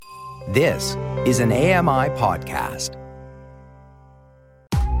This is an AMI podcast.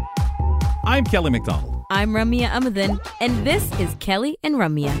 I'm Kelly McDonald. I'm Ramya Amadin, and this is Kelly and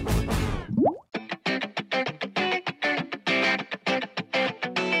Ramya.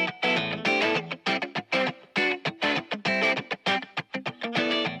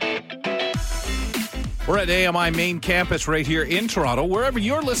 We're at AMI main campus right here in Toronto. Wherever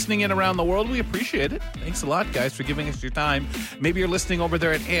you're listening in around the world, we appreciate it. Thanks a lot, guys, for giving us your time. Maybe you're listening over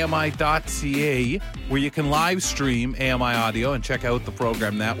there at AMI.ca, where you can live stream AMI audio and check out the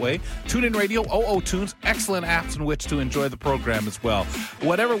program that way. TuneIn Radio, OO Tunes, excellent apps in which to enjoy the program as well.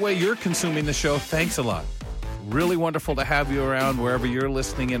 Whatever way you're consuming the show, thanks a lot. Really wonderful to have you around wherever you're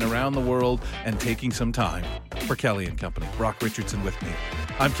listening in around the world and taking some time for Kelly and Company. Brock Richardson with me.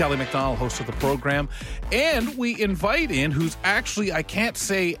 I'm Kelly McDonald, host of the program, and we invite in who's actually, I can't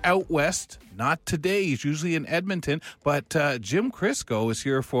say out west, not today. He's usually in Edmonton, but Jim Crisco is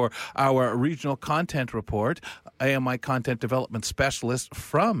here for our regional content report, AMI content development specialist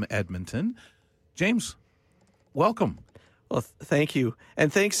from Edmonton. James, welcome. Well, thank you.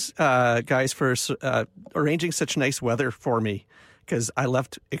 And thanks, guys, for arranging such nice weather for me, because I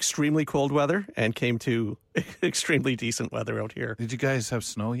left extremely cold weather and came to extremely decent weather out here. Did you guys have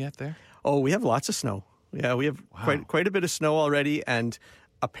snow yet there? Oh, we have lots of snow. Yeah, we have quite a bit of snow already, and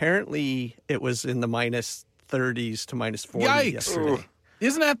apparently it was in the minus 30s to minus 40 yesterday. Ugh.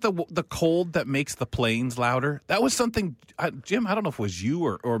 Isn't that the cold that makes the planes louder? That was something, Jim, I don't know if it was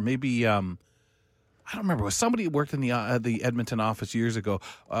you or maybe... I don't remember. It was somebody who worked in the Edmonton office years ago,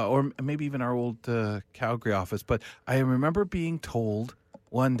 or maybe even our old Calgary office. But I remember being told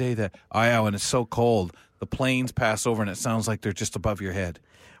one day that, when it's so cold, the planes pass over and it sounds like they're just above your head.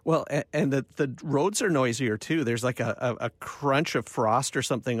 Well, and the roads are noisier, too. There's like a crunch of frost or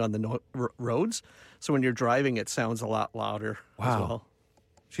something on the roads. So when you're driving, it sounds a lot louder as well.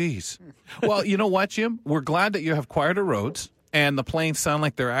 Jeez. Well, you know what, Jim? We're glad that you have quieter roads. And the planes sound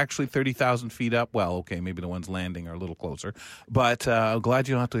like they're actually 30,000 feet up. Well, okay, maybe the ones landing are a little closer. But I'm glad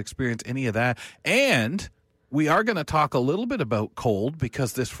you don't have to experience any of that. And we are going to talk a little bit about cold,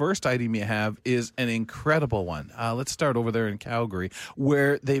 because this first item you have is an incredible one. Let's start over there in Calgary,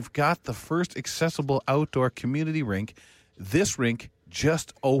 where they've got the first accessible outdoor community rink. This rink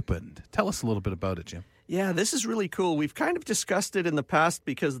just opened. Tell us a little bit about it, Jim. Yeah, this is really cool. We've kind of discussed it in the past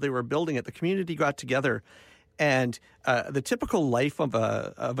because they were building it. The community got together. And the typical life of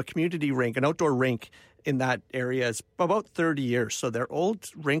a community rink, an outdoor rink in that area, is about 30 years. So their old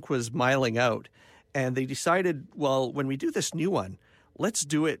rink was miling out. And they decided, well, when we do this new one, let's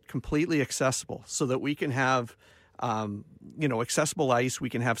do it completely accessible so that we can have, accessible ice. We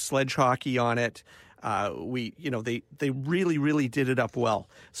can have sledge hockey on it. They really, really did it up well.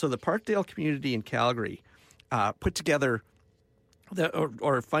 So the Parkdale community in Calgary put together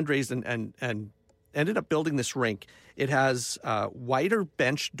or fundraised and ended up building this rink. It has wider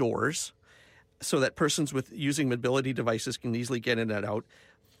bench doors so that persons with using mobility devices can easily get in and out,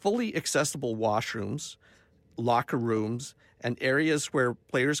 fully accessible washrooms, locker rooms, and areas where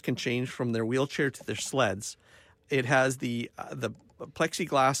players can change from their wheelchair to their sleds. It has the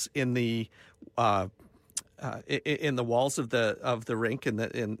plexiglass in the walls of the rink in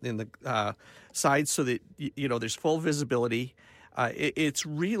the sides, so that there's full visibility. It's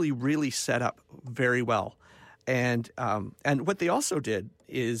really, really set up very well, and what they also did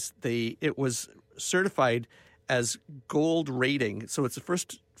is it was certified as gold rating. So it's the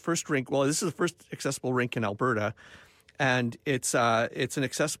first rink. Well, this is the first accessible rink in Alberta, and it's an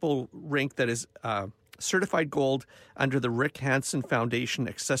accessible rink that is certified gold under the Rick Hansen Foundation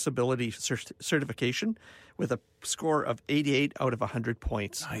Accessibility Certification, with a score of 88 out of 100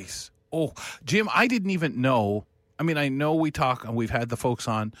 points. Nice. Oh, Jim, I didn't even know. I mean, I know we've had the folks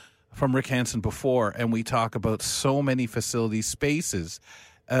on from Rick Hansen before, and we talk about so many facility spaces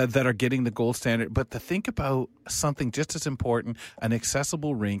that are getting the gold standard. But to think about something just as important, an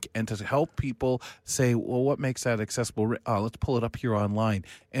accessible rink, and to help people say, well, what makes that accessible? Let's pull it up here online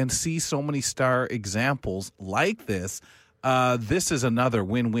and see so many star examples like this. This is another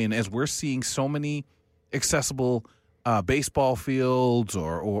win-win, as we're seeing so many accessible baseball fields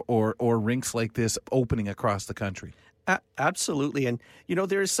or rinks like this opening across the country. Absolutely. And,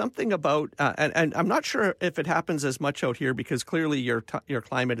 there is something about, and I'm not sure if it happens as much out here, because clearly your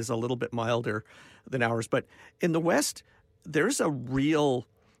climate is a little bit milder than ours. But in the West, there's a real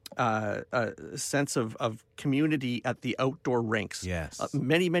sense of community at the outdoor rinks. Yes.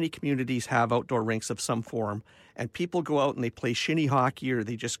 Many, many communities have outdoor rinks of some form, and people go out and they play shinny hockey, or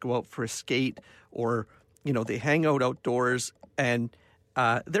they just go out for a skate, or, they hang out outdoors. And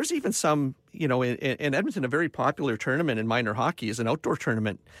there's even some, in Edmonton, a very popular tournament in minor hockey is an outdoor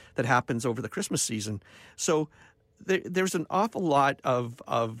tournament that happens over the Christmas season. So there's an awful lot of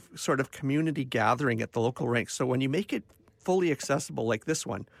sort of community gathering at the local rinks. So when you make it fully accessible like this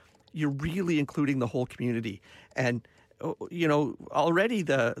one, you're really including the whole community. And, already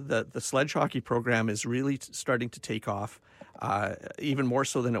the sledge hockey program is really starting to take off, even more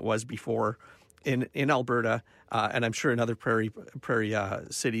so than it was before in Alberta, and I'm sure in other prairie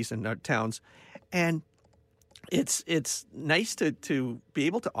cities and towns. And it's nice to be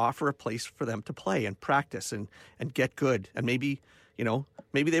able to offer a place for them to play and practice and get good. And maybe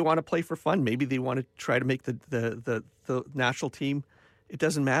they want to play for fun. Maybe they want to try to make the national team. It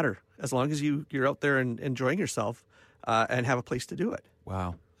doesn't matter as long as you're out there and enjoying yourself and have a place to do it.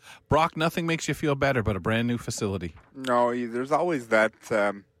 Wow. Brock, nothing makes you feel better but a brand new facility. No, there's always that,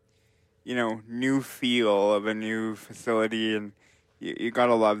 new feel of a new facility, and you got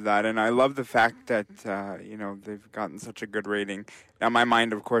to love that. And I love the fact that, they've gotten such a good rating. Now, my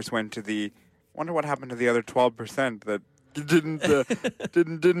mind, of course, went to wonder what happened to the other 12% that didn't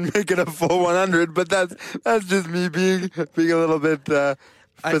make it a full 100, but that's just me being a little bit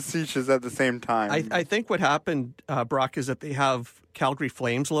facetious at the same time. I think what happened, Brock, is that they have Calgary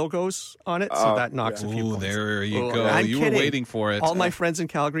Flames logos on it, so that knocks a few points. There you go. I'm you kidding. were waiting for it. All my friends in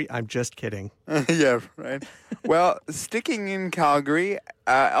Calgary, I'm just kidding. Yeah, right. Well, sticking in Calgary,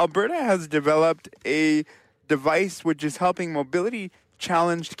 Alberta has developed a device which is helping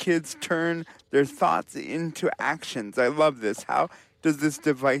mobility-challenged kids turn their thoughts into actions. I love this. How does this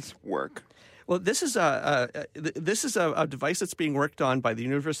device work? Well, this is a device that's being worked on by the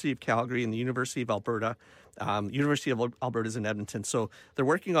University of Calgary and the University of Alberta. University of Alberta is in Edmonton, so they're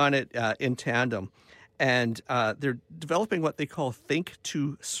working on it in tandem, and they're developing what they call Think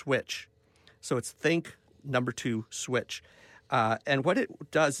to Switch. So it's Think number 2 Switch, and what it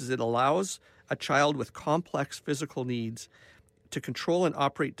does is it allows a child with complex physical needs to control and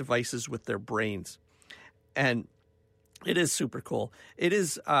operate devices with their brains, and it is super cool. It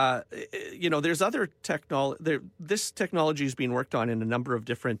is, there's other technology. This technology is being worked on in a number of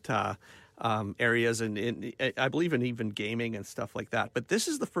different areas, and I believe in even gaming and stuff like that. But this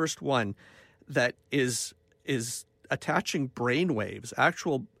is the first one that is attaching brain waves,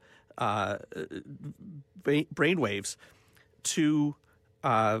 actual brain waves, to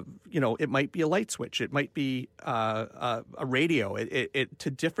it might be a light switch, it might be a radio, it to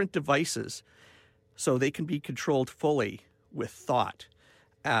different devices. So they can be controlled fully with thought.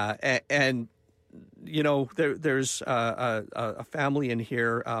 There's a family in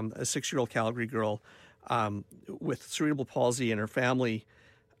here, a 6-year-old Calgary girl with cerebral palsy, and her family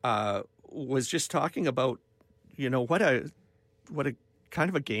was just talking about, what a kind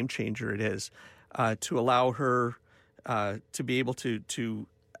of a game changer it is to allow her to be able to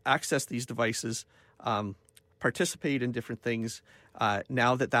access these devices, participate in different things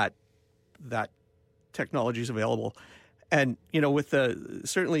now that technology is available. And, with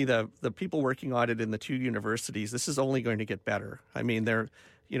certainly the people working on it in the 2 universities, this is only going to get better. I mean,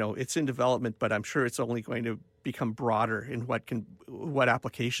 it's in development, but I'm sure it's only going to become broader in what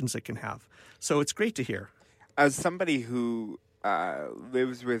applications it can have. So it's great to hear. As somebody who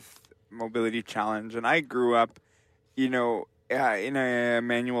lives with mobility challenge, and I grew up, in a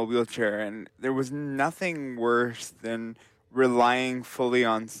manual wheelchair, and there was nothing worse than relying fully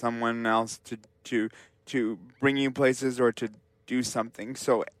on someone else to bring you places or to do something.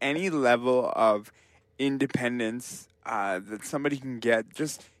 So any level of independence that somebody can get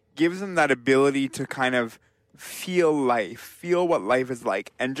just gives them that ability to kind of feel life, feel what life is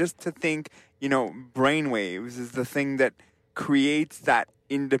like. And just to think, brainwaves is the thing that creates that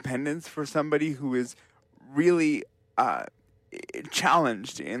independence for somebody who is really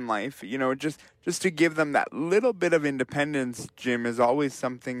challenged in life. Just to give them that little bit of independence, Jim, is always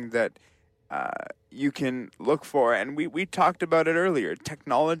something that you can look for. And we talked about it earlier.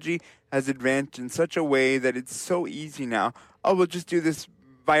 Technology has advanced in such a way that it's so easy now. Oh, we'll just do this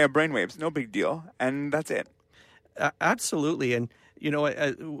via brainwaves. No big deal. And that's it. Absolutely. And,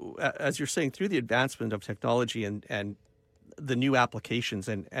 as you're saying, through the advancement of technology and the new applications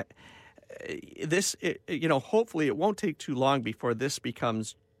and this, hopefully it won't take too long before this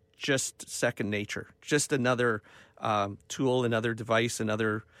becomes just second nature, just another tool, another device,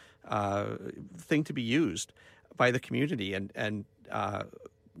 another thing to be used by the community. And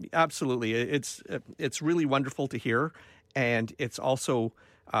absolutely, it's really wonderful to hear, and it's also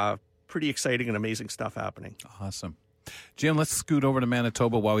pretty exciting and amazing stuff happening. Awesome. Jim, let's scoot over to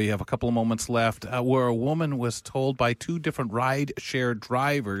Manitoba while we have a couple of moments left, where a woman was told by 2 different ride-share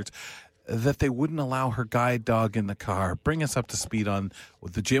drivers that they wouldn't allow her guide dog in the car. Bring us up to speed on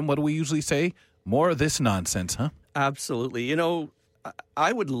the Jim. What do we usually say? More of this nonsense, huh? Absolutely. You know,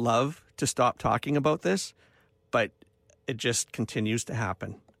 I would love to stop talking about this, but it just continues to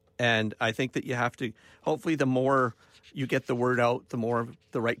happen. And I think that you have to, hopefully the more you get the word out, the more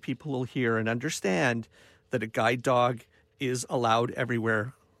the right people will hear and understand that a guide dog is allowed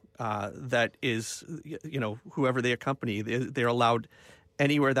everywhere. That is, you know, whoever they accompany, they're allowed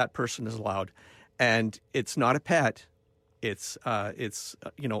anywhere that person is allowed. And it's not a pet. It's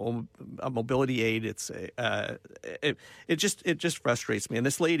you know, a mobility aid. It just frustrates me. And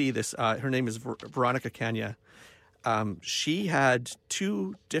this lady, her name is Veronica Kenya. She had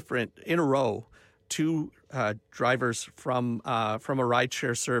two drivers from a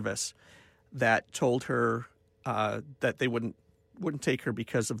rideshare service that told her that they wouldn't take her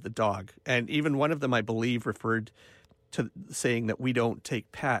because of the dog. And even one of them, I believe, referred to saying that we don't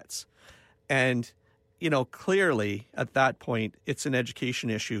take pets. And, you know, clearly at that point, it's an education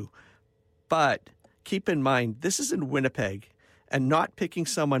issue. But keep in mind, this is in Winnipeg, and not picking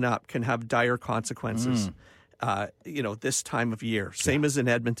someone up can have dire consequences. You know, this time of year, same as in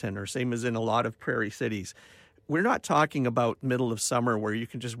Edmonton or same as in a lot of prairie cities. We're not talking about middle of summer where you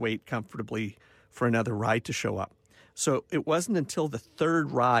can just wait comfortably for another ride to show up. So it wasn't until the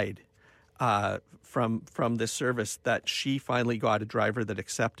third ride from this service that she finally got a driver that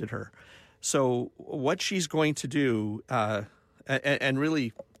accepted her. So what she's going to do, and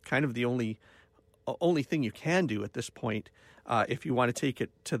really kind of the only thing you can do at this point, if you want to take it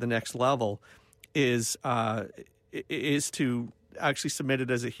to the next level, is to actually submit it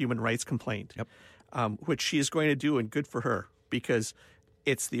as a human rights complaint, which she is going to do, and good for her, because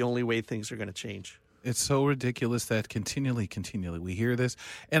it's the only way things are going to change. It's so ridiculous that continually we hear this.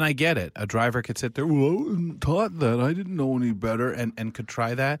 And I get it. A driver could sit there, well, I wasn't taught that. I didn't know any better, and could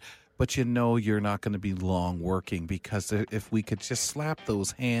try that. But you know you're not going to be long working, because if we could just slap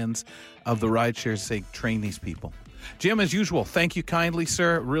those hands of the rideshare and say, train these people. Jim, as usual, thank you kindly,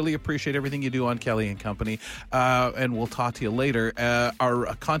 sir. Really appreciate everything you do on Kelly and Company. And we'll talk to you later.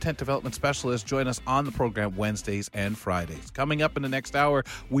 Our content development specialist join us on the program Wednesdays and Fridays. Coming up in the next hour,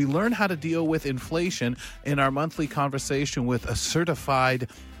 we learn how to deal with inflation in our monthly conversation with a certified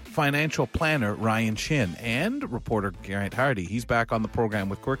financial planner, Ryan Chin, and reporter Geraint Hardy. He's back on the program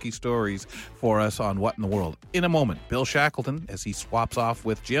with quirky stories for us on What in the World. In a moment, Bill Shackleton, as he swaps off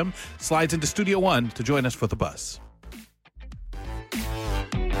with Jim, slides into Studio One to join us for The Buzz.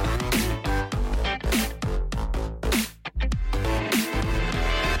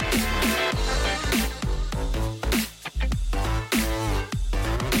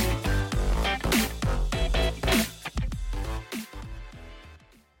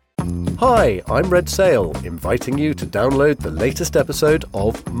 Hi, I'm Red Sail, inviting you to download the latest episode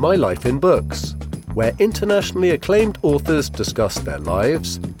of My Life in Books, where internationally acclaimed authors discuss their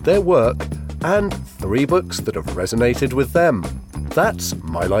lives, their work, and 3 books that have resonated with them. That's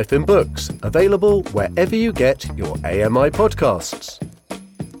My Life in Books, available wherever you get your AMI podcasts.